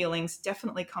those feelings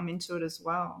definitely come into it as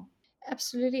well.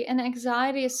 Absolutely. And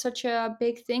anxiety is such a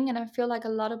big thing, and I feel like a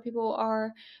lot of people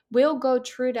are will go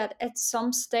through that at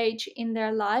some stage in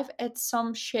their life, at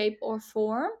some shape or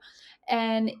form.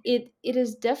 And it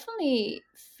is definitely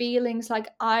feelings, like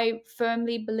I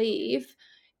firmly believe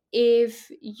if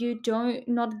you don't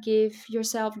not give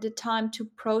yourself the time to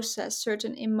process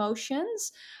certain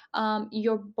emotions,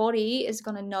 your body is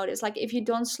going to notice. Like if you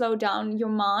don't slow down your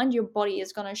mind, your body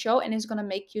is going to show and it's going to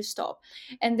make you stop.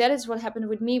 And that is what happened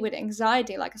with me with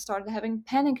anxiety. Like I started having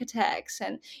panic attacks,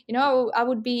 and I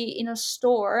would be in a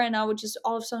store and I would just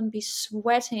all of a sudden be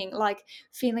sweating, like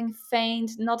feeling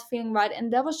faint, not feeling right.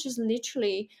 And that was just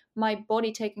literally my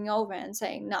body taking over and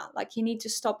saying, nah, like you need to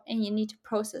stop and you need to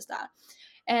process that.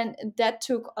 And that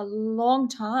took a long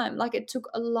time, like it took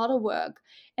a lot of work.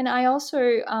 And I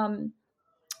also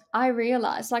I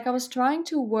realized, like, I was trying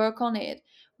to work on it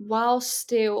while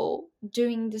still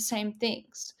doing the same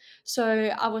things. So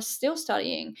I was still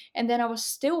studying, and then I was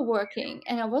still working,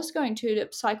 and I was going to the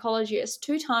psychologist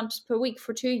 2 times per week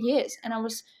for 2 years, and I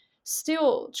was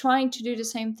still trying to do the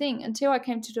same thing until I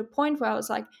came to the point where I was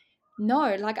like,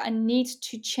 no, like I need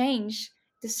to change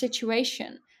the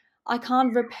situation. I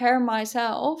can't repair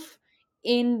myself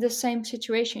in the same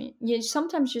situation. You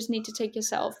sometimes just need to take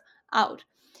yourself out,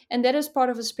 and that is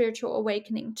part of a spiritual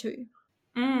awakening too.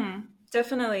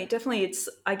 Definitely, definitely. It's,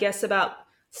 I guess, about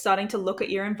starting to look at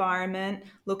your environment,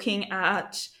 looking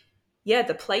at, yeah,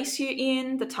 the place you're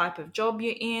in, the type of job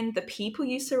you're in, the people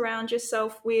you surround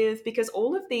yourself with, because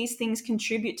all of these things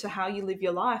contribute to how you live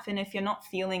your life. And if you're not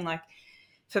feeling like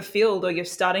fulfilled, or you're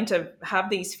starting to have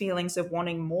these feelings of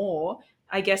wanting more,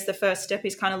 I guess the first step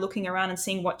is kind of looking around and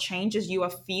seeing what changes you are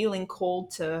feeling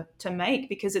called to make,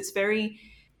 because it's very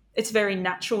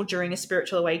natural during a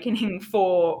spiritual awakening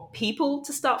for people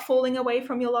to start falling away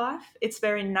from your life. It's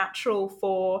very natural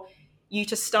for you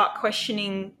to start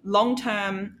questioning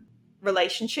long-term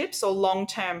relationships or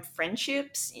long-term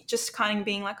friendships, just kind of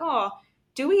being like, oh,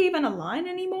 do we even align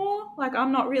anymore? Like,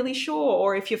 I'm not really sure.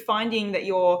 Or if you're finding that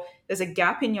there's a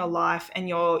gap in your life and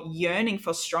you're yearning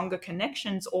for stronger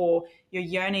connections, or you're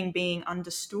yearning being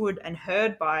understood and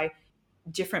heard by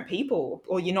different people,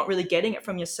 or you're not really getting it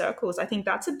from your circles, I think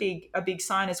that's a big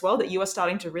sign as well that you are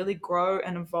starting to really grow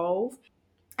and evolve.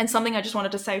 And something I just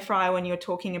wanted to say, Freya, when you're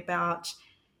talking about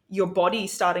your body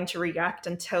starting to react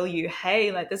and tell you,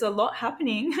 hey, like there's a lot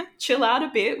happening, chill out a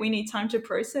bit, we need time to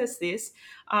process this.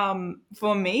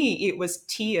 For me, it was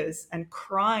tears and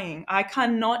crying. I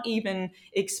cannot even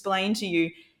explain to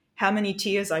you how many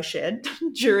tears I shed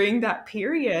during that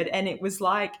period. And it was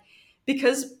like,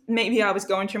 because maybe I was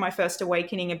going through my first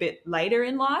awakening a bit later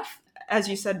in life, as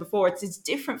you said before, it's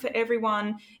different for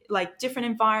everyone, like different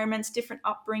environments, different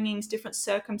upbringings, different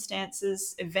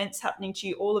circumstances, events happening to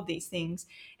you, all of these things.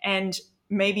 And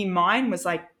maybe mine was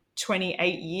like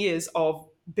 28 years of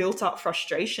built up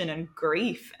frustration and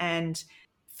grief and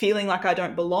feeling like I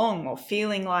don't belong, or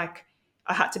feeling like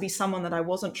I had to be someone that I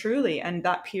wasn't truly. And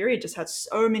that period just had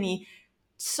so many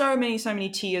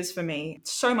tears for me,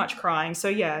 so much crying. So,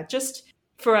 yeah, just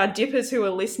for our dippers who are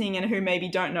listening and who maybe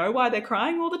don't know why they're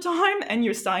crying all the time, and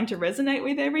you're starting to resonate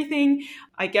with everything,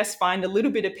 I guess find a little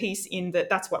bit of peace in that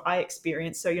that's what I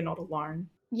experienced. So you're not alone.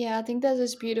 Yeah, I think that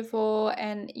is beautiful.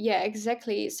 And yeah,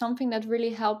 exactly. Something that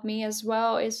really helped me as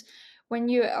well is when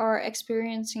you are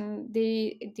experiencing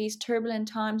these turbulent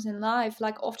times in life,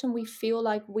 like often we feel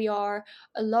like we are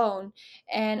alone.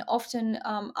 And often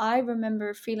I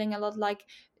remember feeling a lot like,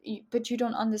 but you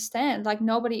don't understand. Like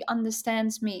nobody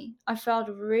understands me. I felt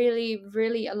really,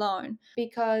 really alone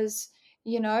because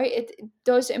it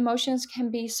those emotions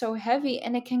can be so heavy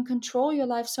and it can control your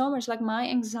life so much. Like my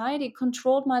anxiety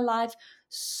controlled my life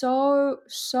so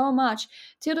much,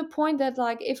 to the point that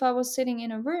like if I was sitting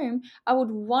in a room, I would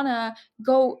wanna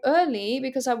go early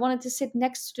because I wanted to sit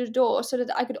next to the door so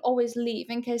that I could always leave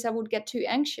in case I would get too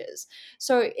anxious.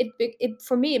 So it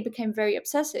for me it became very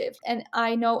obsessive. And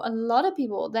I know a lot of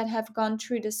people that have gone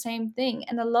through the same thing,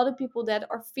 and a lot of people that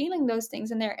are feeling those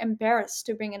things and they're embarrassed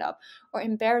to bring it up or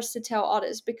embarrassed to tell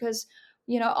others, because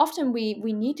often we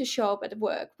need to show up at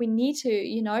work, we need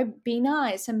to be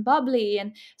nice and bubbly,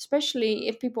 and especially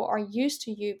if people are used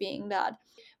to you being that.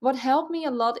 What helped me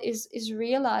a lot is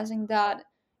realizing that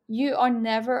you are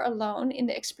never alone in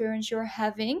the experience you're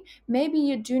having. Maybe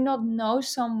you do not know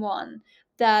someone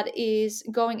that is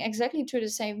going exactly through the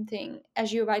same thing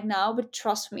as you right now, but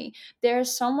trust me, there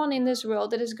is someone in this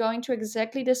world that is going through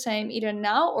exactly the same, either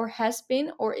now or has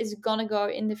been or is gonna go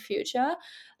in the future.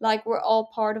 Like we're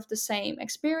all part of the same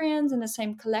experience and the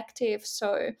same collective.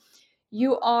 So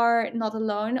you are not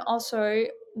alone. Also,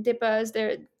 dippers,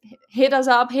 there hit us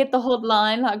up, hit the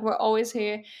hotline. Like, we're always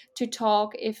here to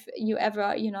talk if you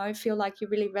ever, feel like you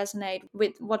really resonate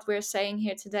with what we're saying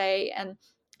here today. And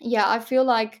yeah, I feel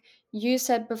like you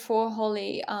said before,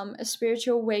 Holly, a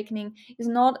spiritual awakening is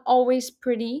not always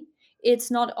pretty.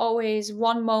 It's not always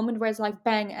one moment where it's like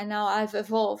bang, and now I've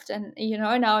evolved, and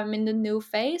now I'm in the new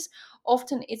phase.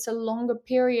 Often it's a longer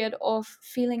period of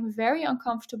feeling very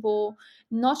uncomfortable,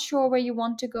 not sure where you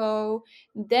want to go.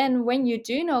 Then when you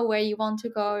do know where you want to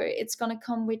go, it's going to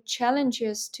come with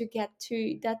challenges to get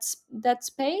to that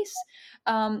space.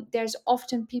 There's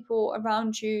often people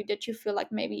around you that you feel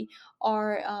like maybe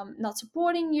are not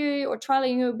supporting you or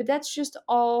trailing you, but that's just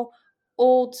all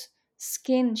old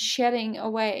skin shedding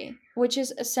away, which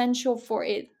is essential for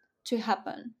it to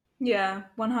happen. Yeah,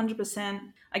 100%.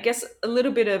 I guess a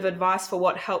little bit of advice for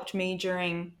what helped me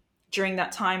during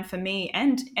that time for me,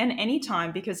 and any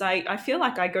time, because I feel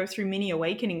like I go through mini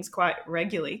awakenings quite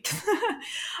regularly.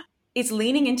 Is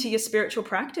leaning into your spiritual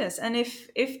practice. And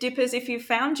if dippers, if you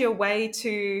found your way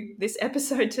to this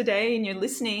episode today and you're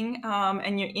listening,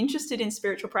 and you're interested in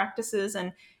spiritual practices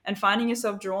and finding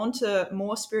yourself drawn to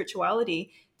more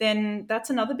spirituality, then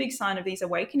that's another big sign of these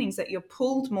awakenings, that you're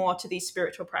pulled more to these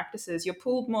spiritual practices. You're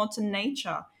pulled more to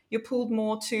nature. You're pulled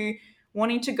more to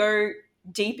wanting to go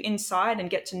deep inside and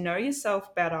get to know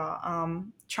yourself better.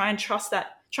 Try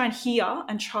and hear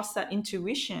and trust that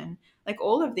intuition, like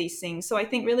all of these things. So I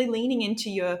think really leaning into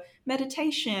your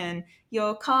meditation,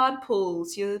 your card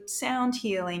pulls, your sound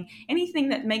healing, anything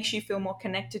that makes you feel more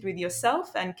connected with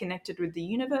yourself and connected with the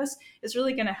universe is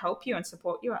really going to help you and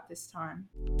support you at this time.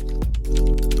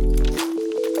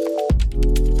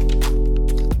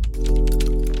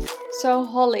 So,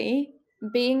 Holly,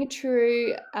 being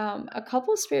through a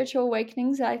couple spiritual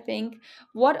awakenings, I think,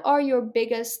 what are your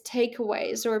biggest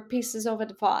takeaways or pieces of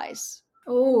advice?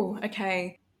 Oh,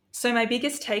 okay. So my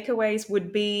biggest takeaways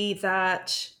would be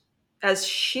that, as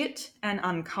shit and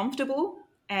uncomfortable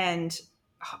and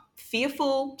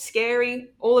fearful, scary,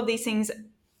 all of these things,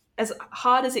 as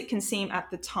hard as it can seem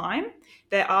at the time,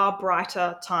 there are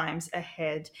brighter times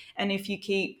ahead. And if you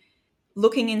keep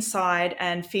looking inside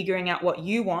and figuring out what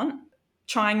you want,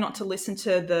 trying not to listen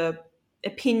to the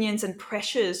opinions and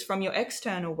pressures from your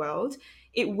external world,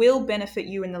 it will benefit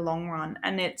you in the long run.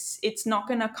 And it's not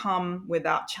going to come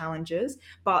without challenges,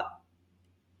 but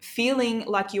feeling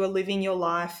like you are living your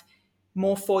life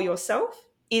more for yourself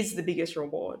is the biggest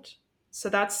reward. So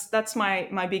that's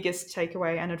my biggest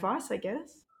takeaway and advice, I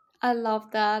guess. I love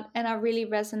that, and I really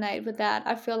resonate with that.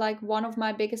 I feel like one of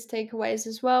my biggest takeaways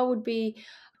as well would be,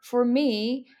 for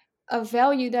me, a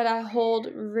value that I hold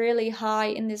really high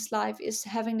in this life is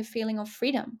having the feeling of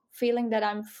freedom, feeling that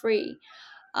I'm free.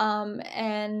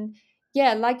 And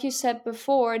yeah, like you said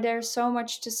before, there's so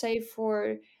much to say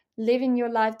for living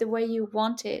your life the way you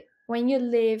want it. When you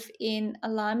live in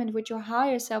alignment with your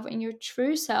higher self and your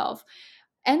true self,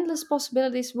 endless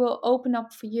possibilities will open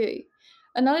up for you.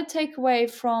 Another takeaway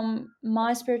from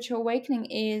my spiritual awakening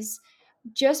is,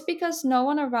 just because no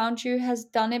one around you has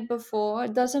done it before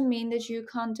doesn't mean that you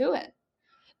can't do it.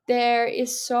 There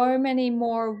is so many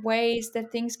more ways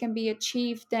that things can be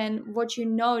achieved than what you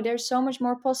know. There's so much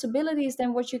more possibilities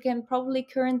than what you can probably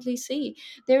currently see.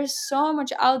 There's so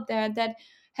much out there that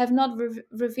have not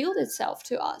revealed itself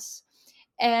to us.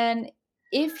 And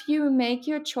if you make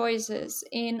your choices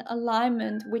in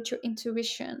alignment with your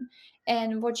intuition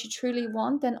and what you truly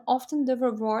want, then often the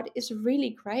reward is really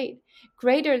great,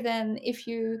 greater than if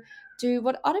you do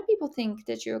what other people think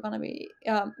that you're gonna be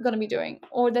doing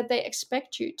or that they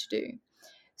expect you to do.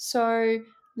 So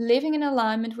living in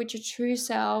alignment with your true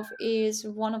self is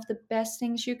one of the best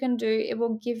things you can do. It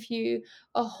will give you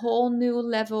a whole new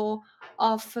level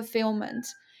of fulfillment.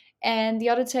 And the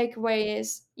other takeaway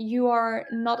is, you are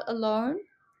not alone.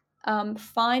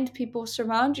 Find people,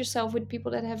 surround yourself with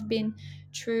people that have been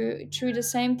through the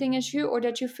same thing as you, or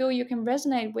that you feel you can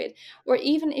resonate with. Or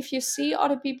even if you see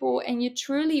other people and you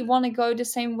truly want to go the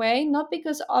same way, not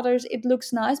because others it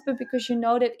looks nice, but because you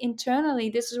know that internally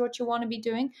this is what you want to be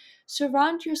doing,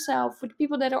 surround yourself with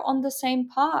people that are on the same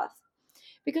path,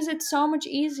 because it's so much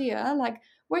easier. Like,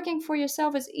 working for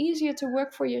yourself is easier to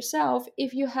work for yourself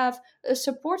if you have a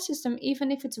support system,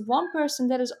 even if it's one person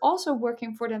that is also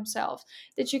working for themselves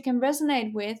that you can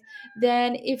resonate with,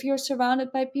 than if you're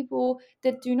surrounded by people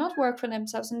that do not work for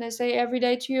themselves and they say every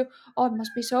day to you, oh, it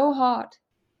must be so hard.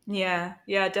 Yeah,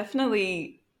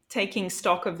 definitely taking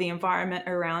stock of the environment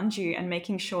around you and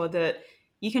making sure that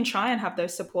you can try and have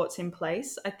those supports in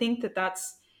place. I think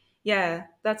that's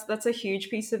a huge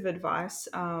piece of advice,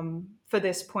 for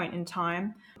this point in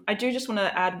time. I do just want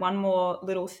to add one more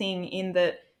little thing, in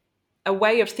that a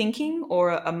way of thinking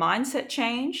or a mindset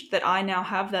change that I now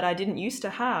have that I didn't used to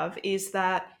have is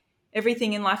that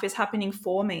everything in life is happening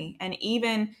for me. And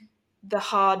even the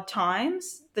hard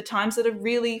times, the times that are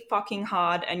really fucking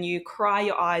hard, and you cry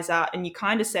your eyes out and you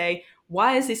kind of say,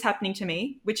 why is this happening to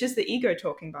me? Which is the ego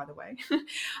talking, by the way.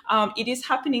 It is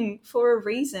happening for a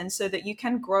reason so that you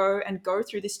can grow and go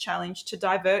through this challenge to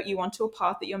divert you onto a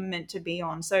path that you're meant to be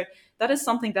on. So that is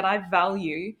something that I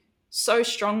value so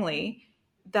strongly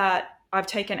that I've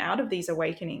taken out of these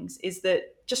awakenings is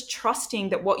that just trusting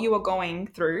that what you are going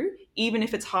through, even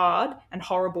if it's hard and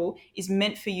horrible, is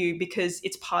meant for you because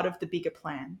it's part of the bigger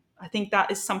plan. I think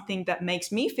that is something that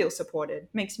makes me feel supported,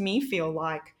 makes me feel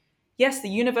like, yes, the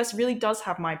universe really does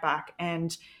have my back,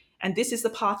 and this is the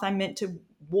path I'm meant to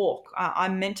walk.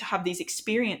 I'm meant to have these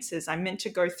experiences. I'm meant to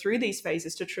go through these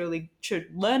phases to truly to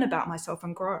learn about myself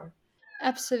and grow.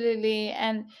 Absolutely.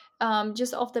 And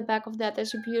just off the back of that,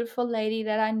 there's a beautiful lady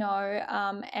that I know,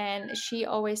 and she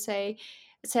always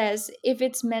says, if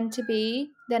it's meant to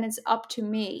be, then it's up to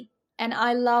me. And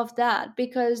I love that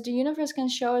because the universe can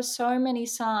show us so many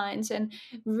signs and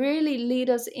really lead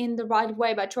us in the right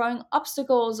way by throwing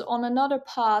obstacles on another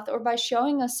path or by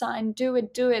showing a sign, do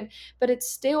it, do it. But it's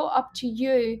still up to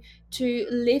you to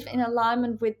live in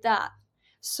alignment with that.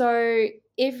 So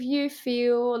if you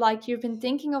feel like you've been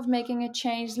thinking of making a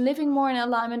change, living more in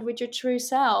alignment with your true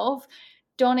self,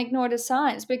 don't ignore the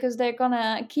signs because they're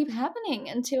gonna keep happening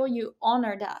until you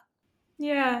honor that.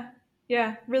 Yeah,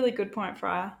 yeah, really good point,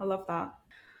 Freya. I love that.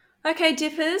 Okay,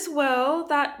 Dippers. Well,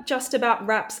 that just about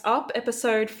wraps up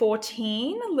episode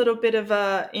 14. A little bit of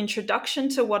a introduction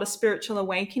to what a spiritual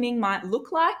awakening might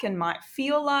look like and might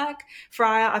feel like.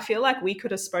 Freya, I feel like we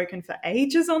could have spoken for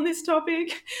ages on this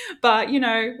topic, but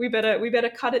we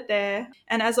better cut it there.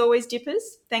 And as always,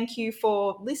 Dippers, thank you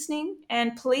for listening.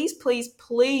 And please, please,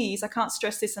 please, I can't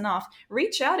stress this enough.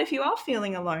 Reach out if you are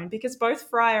feeling alone, because both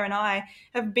Freya and I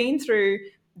have been through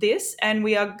this and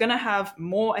we are going to have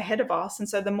more ahead of us, and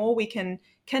so the more we can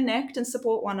connect and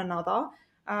support one another,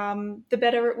 the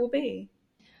better it will be.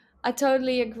 I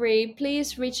totally agree.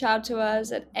 Please reach out to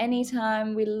us at any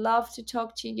time. We love to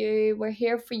talk to you. We're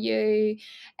here for you.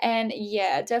 And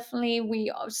yeah, definitely,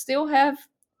 we still have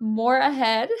more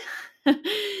ahead,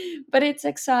 but it's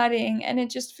exciting and it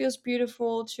just feels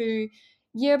beautiful to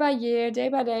year by year, day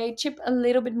by day, chip a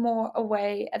little bit more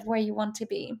away at where you want to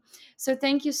be. So,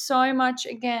 thank you so much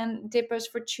again, Dippers,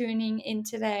 for tuning in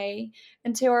today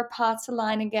until our paths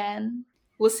align again.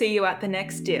 We'll see you at the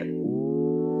next dip.